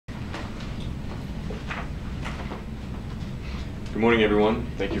Good morning, everyone.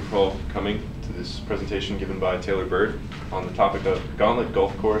 Thank you for all coming to this presentation given by Taylor Byrd on the topic of Gauntlet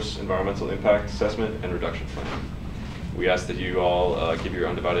Golf Course Environmental Impact Assessment and Reduction Plan. We ask that you all give your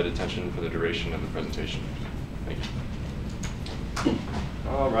undivided attention for the duration of the presentation. Thank you.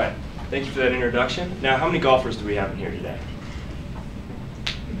 All right. Thank you for that introduction. Now, how many golfers do we have in here today?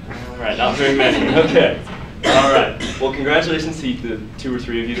 All right, not very many. Okay. All right. Well, congratulations to the 2 or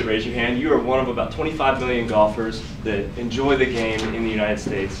 3 of you that raised your hand. You are one of about 25 million golfers that enjoy the game in the United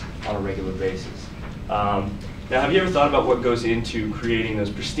States on a regular basis. Now, have you ever thought about what goes into creating those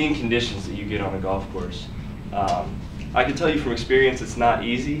pristine conditions that you get on a golf course? I can tell you from experience it's not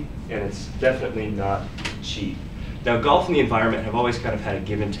easy, and it's definitely not cheap. Now, golf and the environment have always kind of had a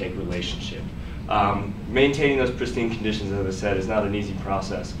give and take relationship. Maintaining those pristine conditions, as I said, is not an easy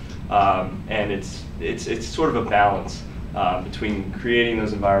process. And it's sort of a balance between creating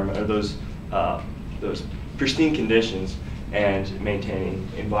those those pristine conditions and maintaining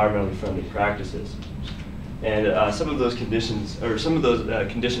environmentally friendly practices. And some of those conditions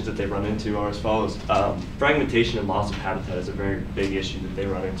that they run into are as follows. Fragmentation and loss of habitat is a very big issue that they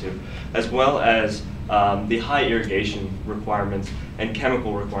run into, as well as the high irrigation requirements and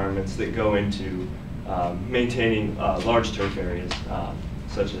chemical requirements that go into maintaining large turf areas,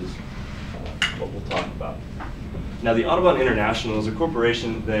 such as what we'll talk about. Now, the Audubon International is a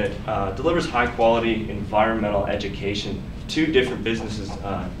corporation that delivers high-quality environmental education to different businesses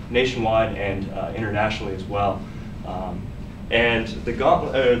nationwide and internationally as well. And the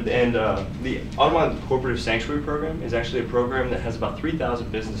Audubon Cooperative Sanctuary Program is actually a program that has about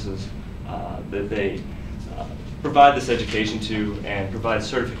 3,000 businesses that they provide this education to and provide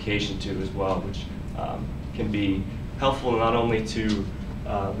certification to as well, which can be helpful not only to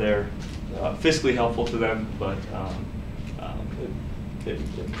their fiscally helpful to them, but it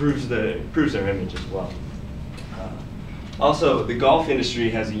improves their image as well. Also, the golf industry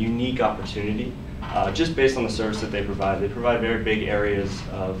has a unique opportunity just based on the service that they provide. They provide very big areas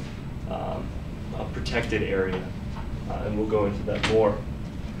of a protected area, and we'll go into that more.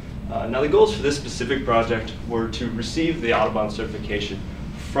 Now, the goals for this specific project were to receive the Audubon certification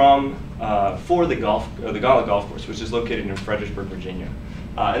for the Gauntlet Golf Course, which is located in Fredericksburg, Virginia.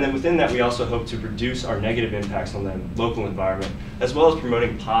 And then within that, we also hope to reduce our negative impacts on the local environment, as well as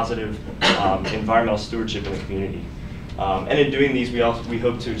promoting positive environmental stewardship in the community. And in doing these, we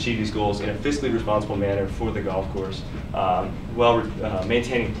hope to achieve these goals in a fiscally responsible manner for the golf course, while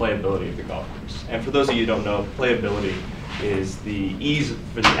maintaining playability of the golf course. And for those of you who don't know, playability is the ease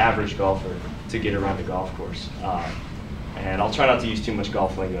for the average golfer to get around a golf course. And I'll try not to use too much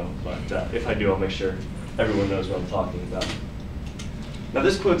golf lingo, but if I do, I'll make sure everyone knows what I'm talking about. Now,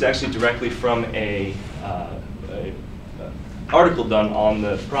 this quote's actually directly from a article done on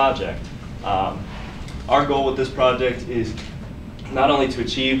the project. Our goal with this project is not only to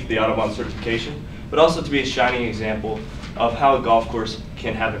achieve the Audubon certification, but also to be a shining example of how a golf course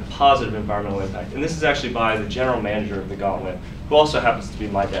can have a positive environmental impact. And this is actually by the general manager of the Gauntlet, who also happens to be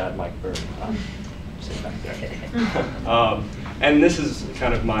my dad, Mike Byrd. Sit back there. And this is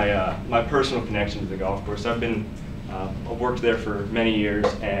kind of my personal connection to the golf course. I've worked there for many years,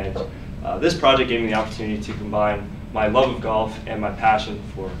 and this project gave me the opportunity to combine my love of golf and my passion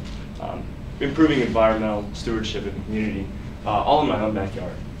for improving environmental stewardship in the community, all in my own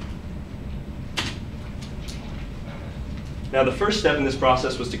backyard. Now, the first step in this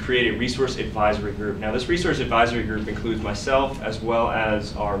process was to create a resource advisory group. Now, this resource advisory group includes myself, as well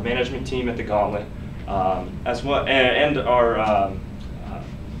as our management team at the Gauntlet, as well, and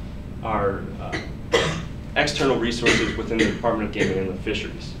our external resources within the Department of Game and Inland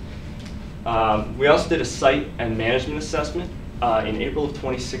Fisheries. We also did a site and management assessment in April of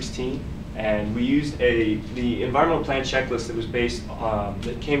 2016, and we used the environmental plan checklist that was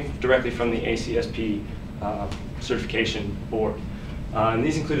that came directly from the ACSP certification board. And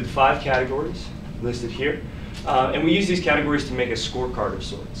these included 5 categories listed here, and we used these categories to make a scorecard of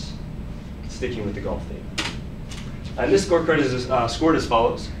sorts, sticking with the golf theme. And this scorecard is scored as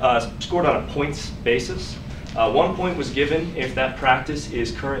follows, scored on a points basis. 1 point was given if that practice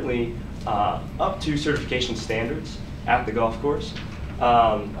is currently up to certification standards at the golf course.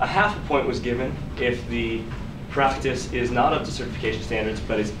 A half a point was given if the practice is not up to certification standards,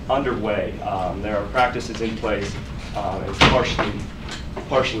 but is underway. There are practices in place, and it's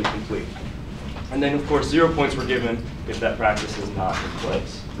partially complete. And then, of course, 0 points were given if that practice is not in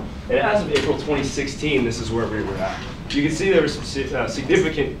place. And as of April 2016, this is where we were at. You can see there were some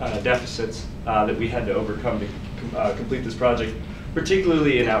significant deficits that we had to overcome to complete this project,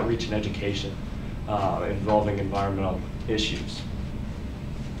 particularly in outreach and education involving environmental issues.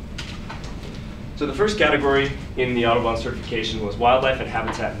 So the first category in the Audubon certification was wildlife and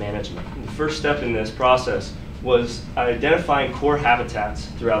habitat management. And the first step in this process was identifying core habitats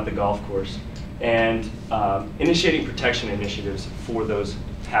throughout the golf course and initiating protection initiatives for those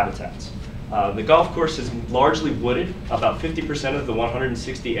habitats. The golf course is largely wooded. About 50% of the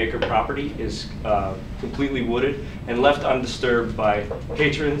 160-acre property is completely wooded and left undisturbed by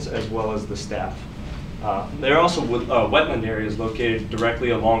patrons as well as the staff. There are also wetland areas located directly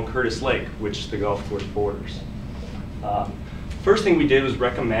along Curtis Lake, which the golf course borders. First thing we did was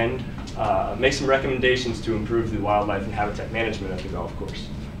make some recommendations to improve the wildlife and habitat management at the golf course.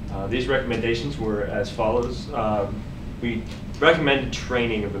 These recommendations were as follows. We recommended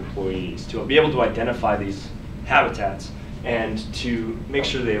training of employees to be able to identify these habitats and to make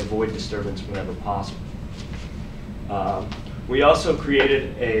sure they avoid disturbance whenever possible. We also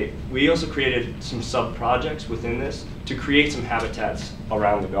created some sub-projects within this to create some habitats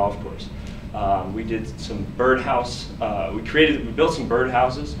around the golf course. We did some birdhouse. We built some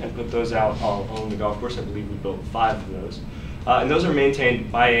birdhouses and put those out on the golf course. I believe we built 5 of those, and those are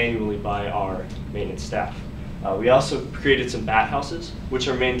maintained biannually by our maintenance staff. We also created some bat houses, which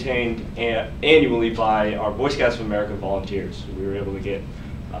are maintained annually by our Boy Scouts of America volunteers. We were able to get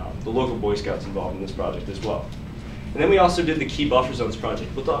the local Boy Scouts involved in this project as well. And then we also did the Key Buffer Zones project,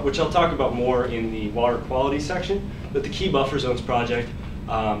 which I'll talk about more in the water quality section. But the Key Buffer Zones project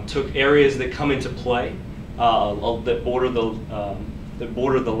took areas that come into play that border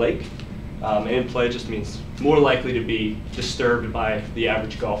the lake. And in play just means more likely to be disturbed by the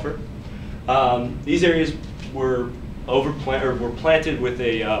average golfer. These areas were planted with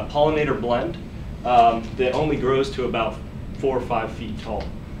a pollinator blend that only grows to about 4 or 5 feet tall.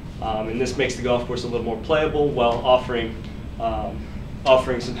 And this makes the golf course a little more playable while offering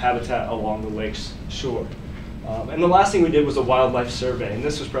some habitat along the lake's shore. And the last thing we did was a wildlife survey, and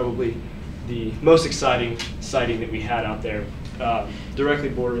this was probably the most exciting sighting that we had out there. Directly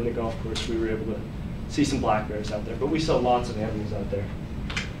bordering the golf course, we were able to see some black bears out there, but we saw lots of animals out there.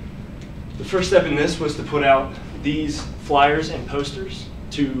 The first step in this was to put out these flyers and posters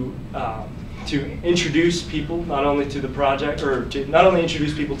to introduce people not only to the project,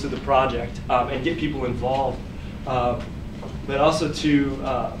 and get people involved, but also to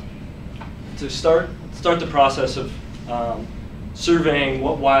start the process of surveying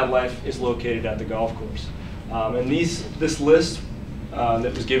what wildlife is located at the golf course. And this list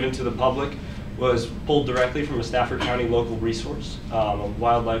that was given to the public was pulled directly from a Stafford County local resource, a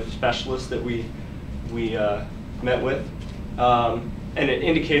wildlife specialist that we met with, and it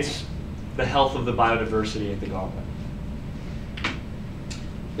indicates the health of the biodiversity at the Gauntlet.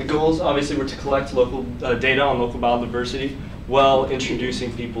 The goals obviously were to collect local data on local biodiversity while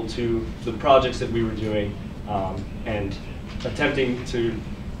introducing people to the projects that we were doing and attempting to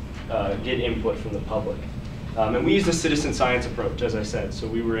get input from the public. And we used a citizen science approach, as I said, so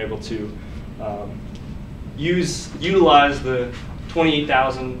we were able to utilize the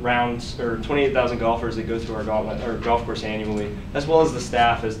 28,000 rounds or 28,000 golfers that go through our Gauntlet or golf course annually, as well as the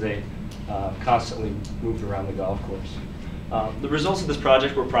staff as they constantly moved around the golf course. The results of this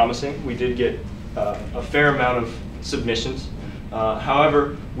project were promising. We did get a fair amount of submissions.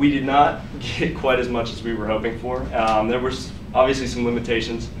 However, we did not get quite as much as we were hoping for. There were obviously some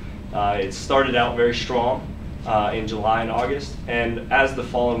limitations. It started out very strong in July and August, and as the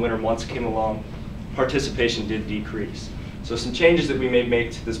fall and winter months came along, participation did decrease. So some changes that we may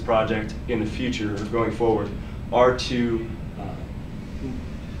make to this project in the future or going forward are to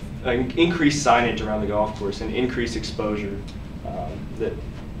increase signage around the golf course and increase exposure that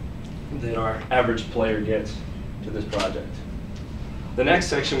our average player gets to this project. The next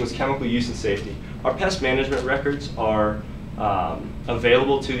section was chemical use and safety. Our pest management records are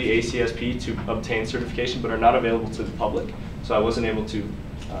available to the ACSP to obtain certification, but are not available to the public. So I wasn't able to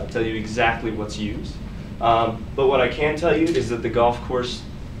tell you exactly what's used. But what I can tell you is that the golf course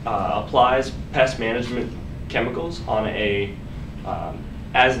applies pest management chemicals on a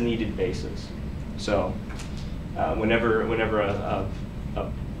as-needed basis. So whenever a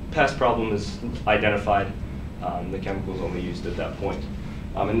pest problem is identified, the chemical is only used at that point.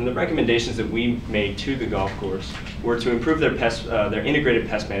 And the recommendations that we made to the golf course were to improve their integrated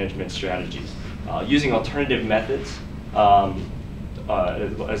pest management strategies, using alternative methods,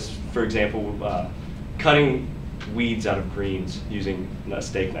 as for example, cutting weeds out of greens using a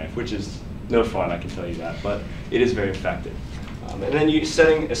steak knife, which is no fun, I can tell you that, but it is very effective. And then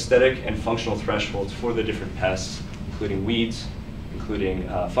setting aesthetic and functional thresholds for the different pests, including weeds, including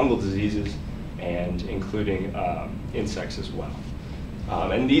fungal diseases, and including insects as well.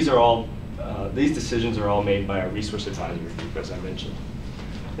 And these decisions are all made by our resource advisory group, as I mentioned.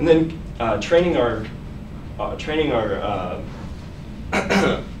 And then training our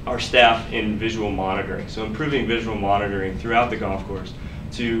our staff in visual monitoring. So improving visual monitoring throughout the golf course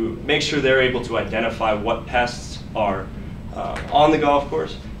to make sure they're able to identify what pests are on the golf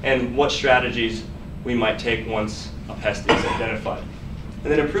course and what strategies we might take once a pest is identified.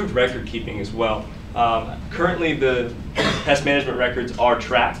 And then improved record keeping as well. Currently the pest management records are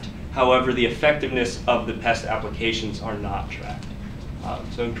tracked, however the effectiveness of the pest applications are not tracked.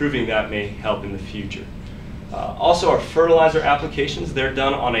 So improving that may help in the future. Also our fertilizer applications, they're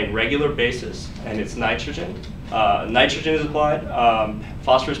done on a regular basis, and it's nitrogen. Nitrogen is applied,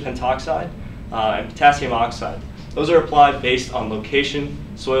 phosphorus pentoxide, and potassium oxide. Those are applied based on location,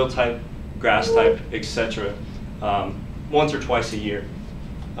 soil type, grass type, etc. Once or twice a year.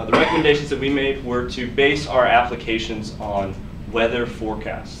 The recommendations that we made were to base our applications on weather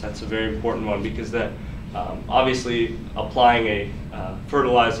forecasts. That's a very important one because that obviously applying a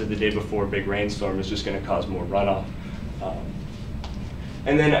fertilizer the day before a big rainstorm is just going to cause more runoff.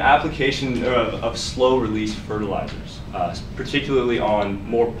 And then application of slow release fertilizers, particularly on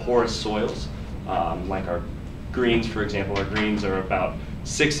more porous soils, like our greens, for example. Our greens are about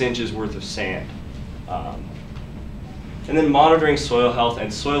 6 inches worth of sand. And then monitoring soil health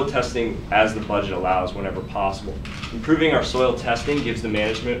and soil testing as the budget allows whenever possible. Improving our soil testing gives the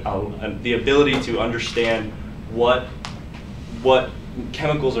management the ability to understand what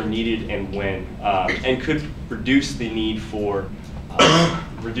chemicals are needed and when, and could reduce the need for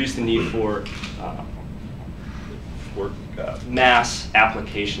mass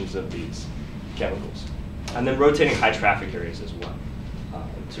applications of these chemicals. And then rotating high traffic areas as well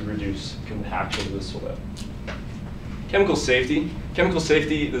to reduce compaction of the soil. Chemical safety. Chemical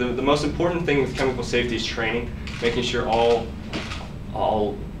safety, the most important thing with chemical safety is training, making sure all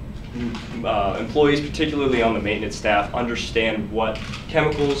employees, particularly on the maintenance staff, understand what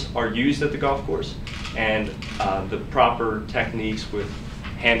chemicals are used at the golf course and the proper techniques with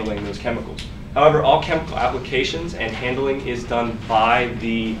handling those chemicals. However, all chemical applications and handling is done by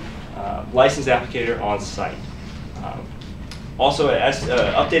the licensed applicator on site. Also,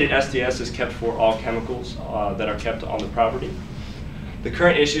 updated SDS is kept for all chemicals that are kept on the property. The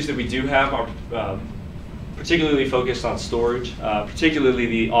current issues that we do have are particularly focused on storage, particularly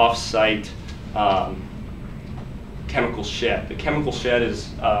the off-site chemical shed. The chemical shed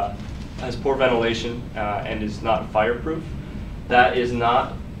has poor ventilation and is not fireproof. That is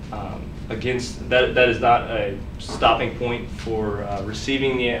not that is not a stopping point for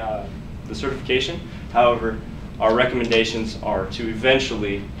receiving the certification. However, our recommendations are to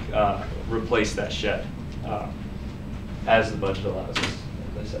eventually replace that shed as the budget allows us,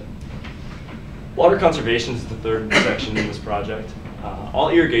 as I said. Water conservation is the third section in this project. All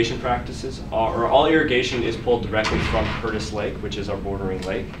irrigation practices, or all irrigation is pulled directly from Curtis Lake, which is our bordering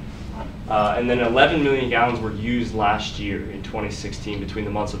lake. And then 11 million gallons were used last year in 2016 between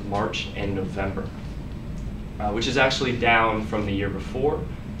the months of March and November, which is actually down from the year before,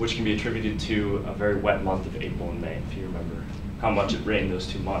 which can be attributed to a very wet month of April and May, if you remember how much it rained those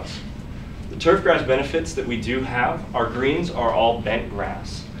 2 months. The turf grass benefits that we do have, our greens are all bent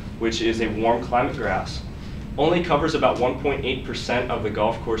grass, which is a warm climate grass. Only covers about 1.8% of the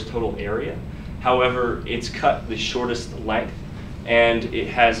golf course total area. However, it's cut the shortest length and it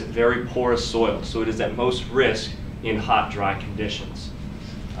has very porous soil, so it is at most risk in hot, dry conditions.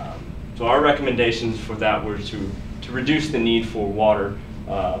 So our recommendations for that were to reduce the need for water,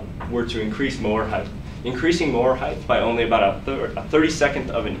 were to increase mower height. Increasing mower height by only about a 32nd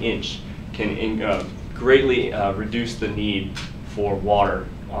of an inch can greatly reduce the need for water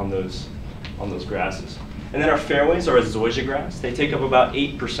on those grasses. And then our fairways are a zoysia grass. They take up about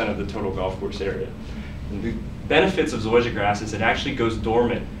 8% of the total golf course area. And the benefits of zoysia grass is it actually goes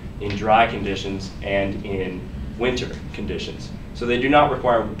dormant in dry conditions and in winter conditions. So they do not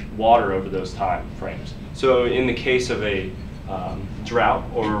require water over those time frames. So in the case of a drought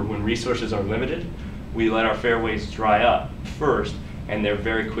or when resources are limited, we let our fairways dry up first, and they're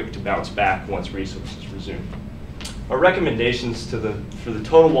very quick to bounce back once resources resume. Our recommendations for the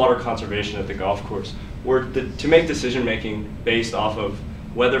total water conservation at the golf course were to make decision making based off of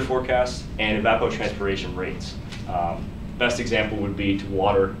weather forecasts and evapotranspiration rates. Best example would be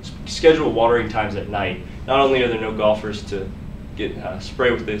to schedule watering times at night. Not only are there no golfers to get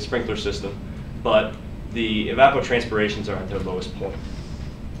spray with the sprinkler system, but the evapotranspirations are at their lowest point.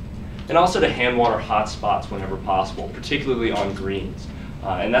 And also to hand water hot spots whenever possible, particularly on greens.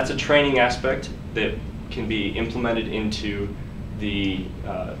 And that's a training aspect that can be implemented into the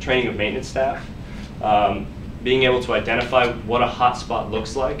training of maintenance staff. Being able to identify what a hot spot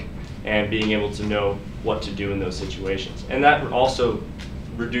looks like and being able to know what to do in those situations. And that also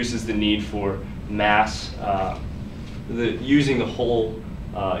reduces the need for mass, using the whole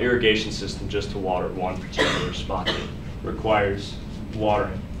irrigation system just to water one particular spot that requires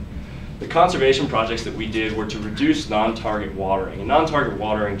watering. The conservation projects that we did were to reduce non-target watering. And non-target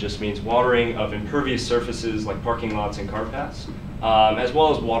watering just means watering of impervious surfaces like parking lots and cart paths, as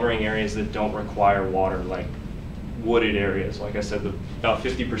well as watering areas that don't require water, like wooded areas. Like I said, about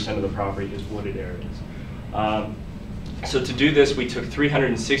 50% of the property is wooded areas. So to do this, we took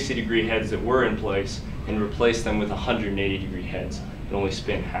 360-degree heads that were in place and replaced them with 180-degree heads that only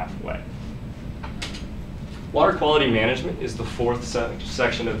spin halfway. Water quality management is the fourth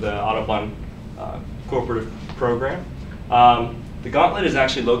section of the Audubon corporate program. The Gauntlet is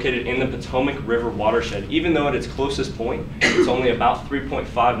actually located in the Potomac River watershed. Even though at its closest point, it's only about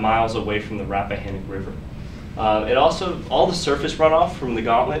 3.5 miles away from the Rappahannock River. All the surface runoff from the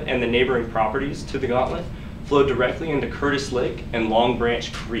Gauntlet and the neighboring properties to the Gauntlet flow directly into Curtis Lake and Long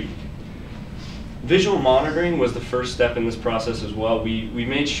Branch Creek. Visual monitoring was the first step in this process as well. We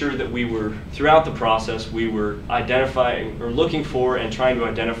made sure that throughout the process, we were identifying or looking for and trying to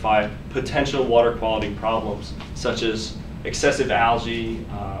identify potential water quality problems, such as excessive algae,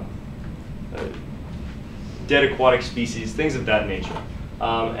 dead aquatic species, things of that nature.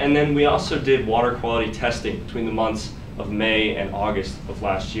 And then we also did water quality testing between the months of May and August of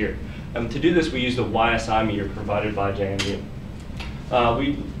last year. To do this, we used a YSI meter provided by JMU.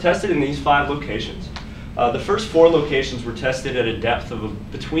 We tested in these 5 locations. The first 4 locations were tested at a depth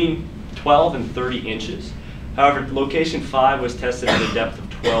of between 12 and 30 inches. However, location 5 was tested at a depth of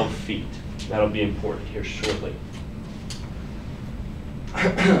 12 feet. That'll be important here shortly.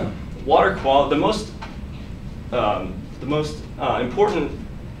 Water quality, the most important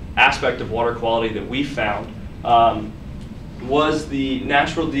aspect of water quality that we found was the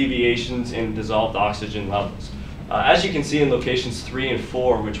natural deviations in dissolved oxygen levels. As you can see in locations 3 and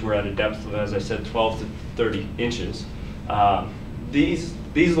 4, which were at a depth of, as I said, 12 to 30 inches, these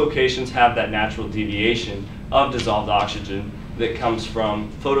locations have that natural deviation of dissolved oxygen that comes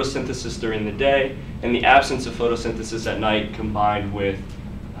from photosynthesis during the day and the absence of photosynthesis at night, combined with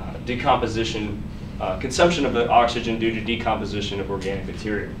decomposition, consumption of the oxygen due to decomposition of organic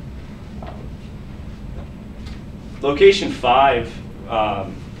material. Location 5,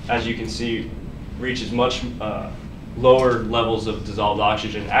 as you can see, reaches much lower levels of dissolved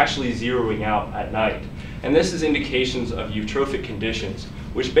oxygen, actually zeroing out at night. And this is indications of eutrophic conditions,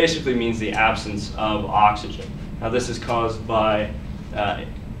 which basically means the absence of oxygen. Now this is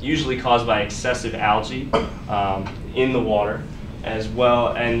usually caused by excessive algae in the water, as well,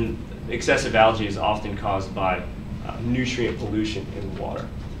 and excessive algae is often caused by nutrient pollution in the water.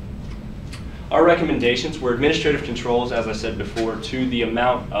 Our recommendations were administrative controls, as I said before, to the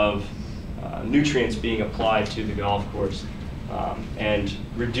amount of nutrients being applied to the golf course, and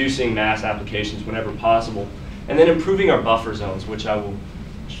reducing mass applications whenever possible, and then improving our buffer zones, which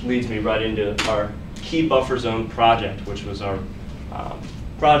leads me right into our key buffer zone project, which was our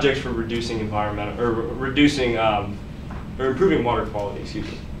project for reducing improving water quality. Excuse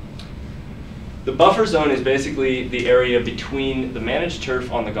me. The buffer zone is basically the area between the managed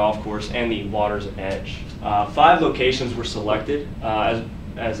turf on the golf course and the water's edge. 5 locations were selected,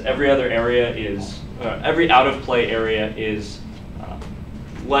 as every other area every out-of-play area is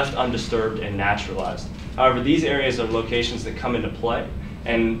left undisturbed and naturalized. However, these areas are locations that come into play,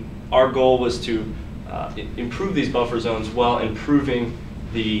 and our goal was to improve these buffer zones while improving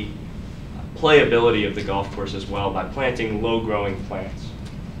the playability of the golf course as well by planting low-growing plants.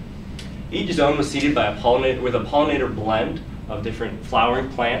 Each zone was seeded by with a pollinator blend of different flowering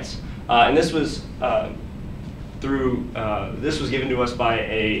plants, and this was given to us by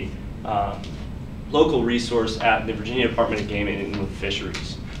a local resource at the Virginia Department of Game and Inland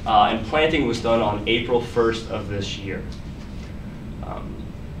Fisheries. And planting was done on April 1st of this year.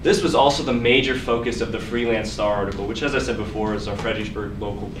 This was also the major focus of the Freelance Star article, which, as I said before, is our Fredericksburg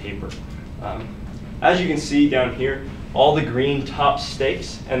local paper. As you can see down here, all the green top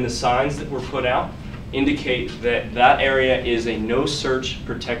stakes and the signs that were put out indicate that that area is a no-search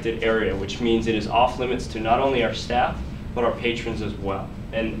protected area, which means it is off limits to not only our staff, but our patrons as well.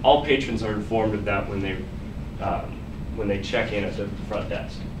 And all patrons are informed of that when they check in at the front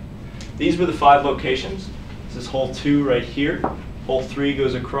desk. These were the 5 locations. This is hole 2 right here. Hole 3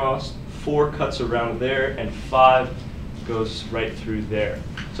 goes across, 4 cuts around there, and 5 goes right through there.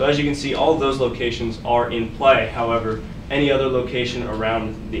 So as you can see, all of those locations are in play. However, any other location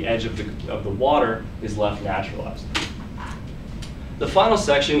around the edge of the water is left naturalized. The final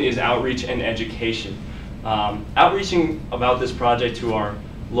section is outreach and education. Outreaching about this project to our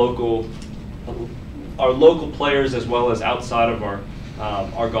local players, as well as outside of our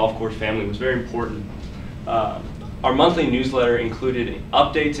our golf course family was very important. Our monthly newsletter included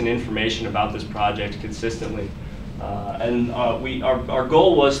updates and information about this project consistently. Our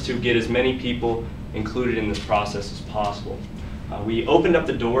goal was to get as many people included in this process as possible. We opened up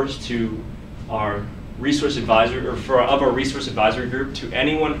the doors to our resource advisor, our resource advisory group, to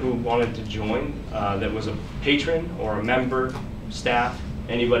anyone who wanted to join that was a patron or a member, staff,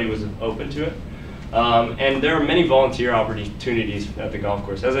 anybody was open to it. And there are many volunteer opportunities at the golf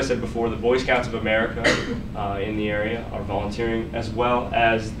course. As I said before, the Boy Scouts of America in the area are volunteering, as well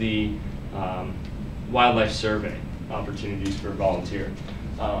as the wildlife survey opportunities for volunteer.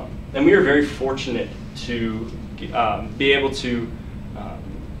 And we are very fortunate to be able to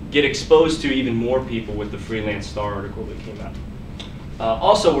get exposed to even more people with the Freelance Star article that came out.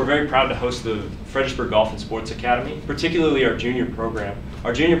 Also, we're very proud to host the Fredericksburg Golf and Sports Academy, particularly our junior program.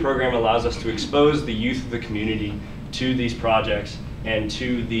 Our junior program allows us to expose the youth of the community to these projects and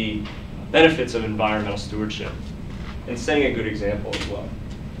to the benefits of environmental stewardship, and setting a good example as well.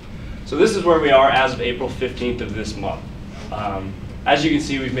 So this is where we are as of April 15th of this month. As you can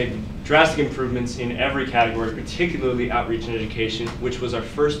see, we've made drastic improvements in every category, particularly outreach and education, which was our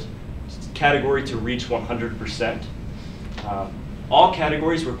first category to reach 100%. All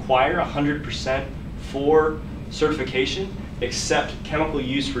categories require 100% for certification, except chemical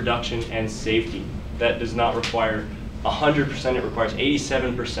use reduction and safety. That does not require 100%, it requires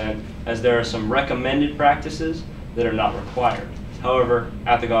 87%, as there are some recommended practices that are not required. However,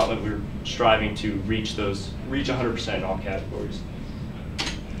 at the Gauntlet, we're striving to reach 100% in all categories.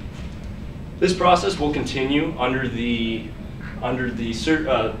 This process will continue under the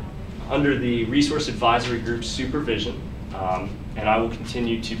Resource Advisory Group's supervision, and I will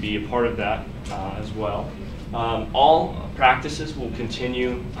continue to be a part of that as well. All practices will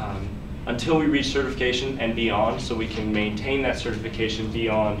continue until we reach certification and beyond, so we can maintain that certification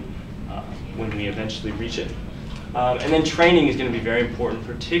beyond when we eventually reach it. And then training is going to be very important,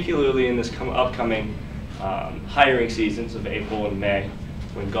 particularly in this upcoming hiring seasons of April and May,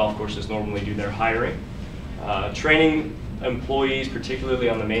 when golf courses normally do their hiring. Training employees, particularly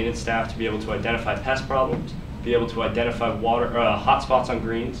on the maintenance staff, to be able to identify pest problems, be able to identify hot spots on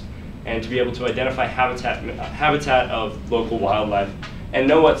greens, and to be able to identify habitat of local wildlife and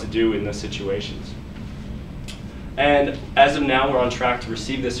know what to do in those situations. And as of now, we're on track to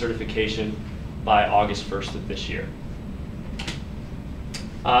receive this certification by August 1st of this year.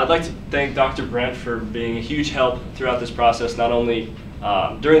 I'd like to thank Dr. Brent for being a huge help throughout this process, not only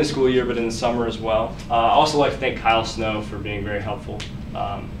during the school year, but in the summer as well. I'd also like to thank Kyle Snow for being very helpful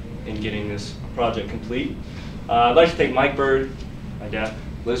in getting this project complete. I'd like to thank Mike Byrd, my dad,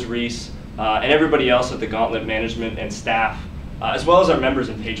 Liz Reese, and everybody else at the Gauntlet management and staff, as well as our members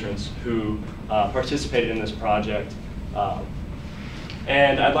and patrons who participated in this project.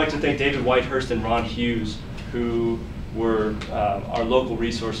 And I'd like to thank David Whitehurst and Ron Hughes, who were our local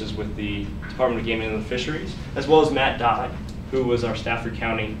resources with the Department of Game and Fisheries, as well as Matt Dye, who was our Stafford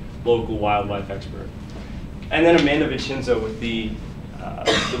County local wildlife expert. And then Amanda Vincenzo with the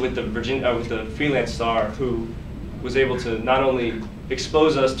Freelance Star, who was able to not only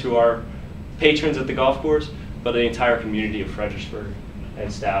expose us to our patrons at the golf course, but the entire community of Fredericksburg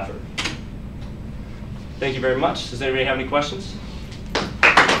and Stafford. Thank you very much. Does anybody have any questions?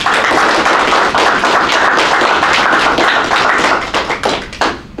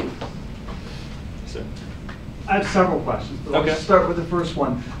 I have several questions, but let's start with the first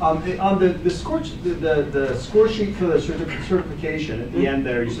one. On the score sheet for the certification at the end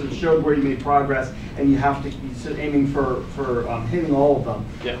there, you sort of showed where you made progress, and you have to be aiming for hitting all of them.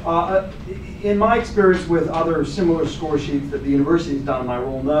 Yeah. In my experience with other similar score sheets that the university's done, my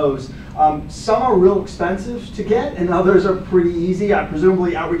role knows, some are real expensive to get, and others are pretty easy.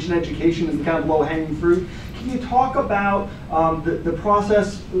 Presumably, outreach and education is the kind of low-hanging fruit. Can you talk about the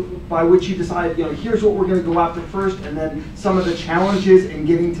process by which you decide, here's what we're going to go after first, and then some of the challenges in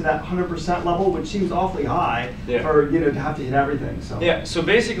getting to that 100% level, which seems awfully high for to have to hit everything. So yeah. So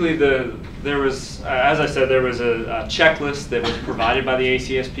basically, there was, as I said, there was a checklist that was provided by the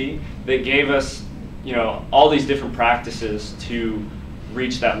ACSP that gave us, all these different practices to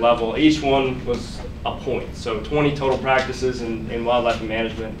reach that level. Each one was a point. So 20 total practices in wildlife and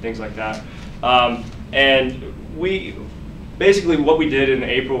management, things like that. And we basically, what we did in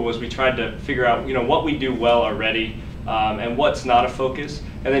April was we tried to figure out what we do well already and what's not a focus,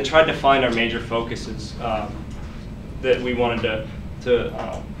 and then tried to find our major focuses that we wanted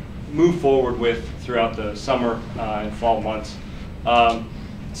to move forward with throughout the summer and fall months.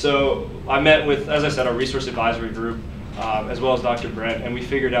 So I met with, as I said, our resource advisory group, as well as Dr. Brent, and we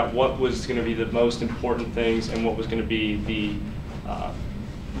figured out what was going to be the most important things and what was going to be the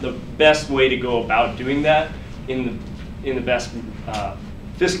the best way to go about doing that in the best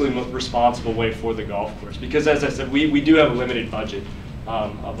fiscally responsible way for the golf course. Because as I said, we do have a limited budget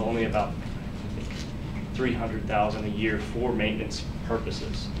of only about $300,000 a year for maintenance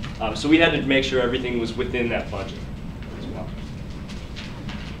purposes. So we had to make sure everything was within that budget as well.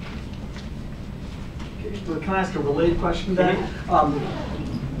 Okay, so can I ask a related question then?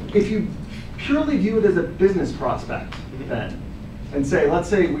 If you purely view it as a business prospect then, and say, let's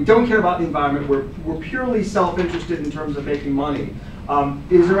say we don't care about the environment, we're purely self-interested in terms of making money,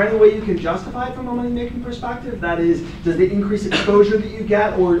 is there any way you can justify it from a money-making perspective? That is, does the increased exposure that you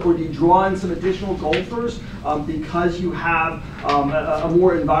get, or do you draw in some additional golfers because you have a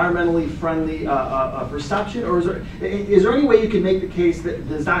more environmentally friendly perception? Or is there any way you can make the case that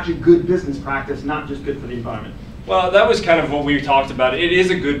there's actually good business practice, not just good for the environment? Well, that was kind of what we talked about. It is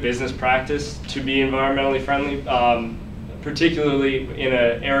a good business practice to be environmentally friendly, particularly in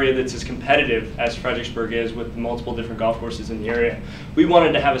an area that's as competitive as Fredericksburg is with multiple different golf courses in the area. We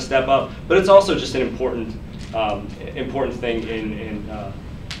wanted to have a step up, but it's also just an important thing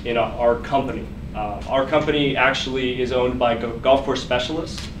in our company. Our company actually is owned by Golf Course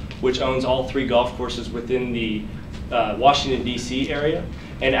Specialists, which owns all 3 golf courses within the Washington, D.C. area.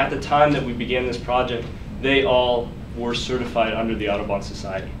 And at the time that we began this project, they all were certified under the Audubon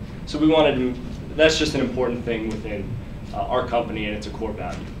Society. So we wanted to, that's just an important thing within our company, and it's a core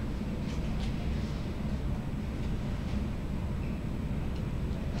value.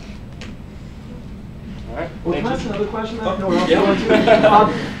 All right. Well, can I ask another question? No,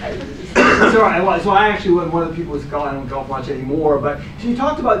 yeah. So I actually wasn't one of the people who's I don't golf much anymore, but so you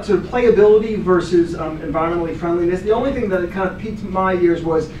talked about sort of playability versus environmentally friendliness. The only thing that kind of piqued my ears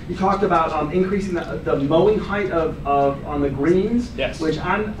was you talked about increasing the mowing height on the greens, yes. Which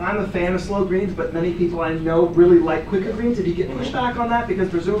I'm a fan of slow greens, but many people I know really like quicker greens. Did you get pushback on that? Because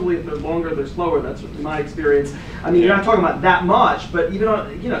presumably if they're longer, they're slower. That's my experience. I mean, you're not talking about that much, but even on,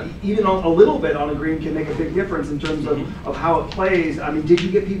 even on a little bit on a green can make a big difference in terms of how it plays. I mean, did you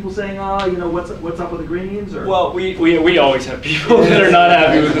get people saying, what's up with the greens? Or? Well, we always have people that are not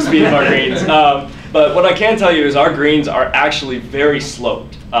happy with the speed of our greens. But what I can tell you is our greens are actually very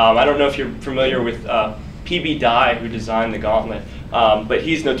sloped. I don't know if you're familiar with PB Dye, who designed the Gauntlet, but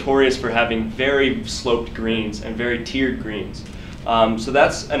he's notorious for having very sloped greens and very tiered greens. So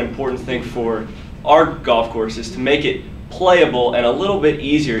that's an important thing for our golf course, is to make it playable and a little bit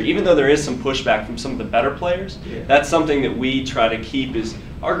easier, even though there is some pushback from some of the better players. Yeah. That's something that we try to keep, is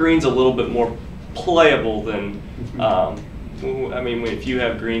our greens a little bit more playable than, I mean, if you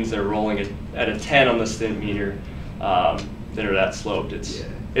have greens that are rolling at a 10 on the stint meter that are that sloped,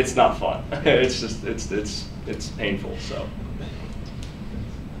 it's not fun. It's just, it's painful, so. All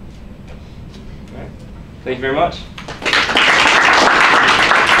right. Thank you very much.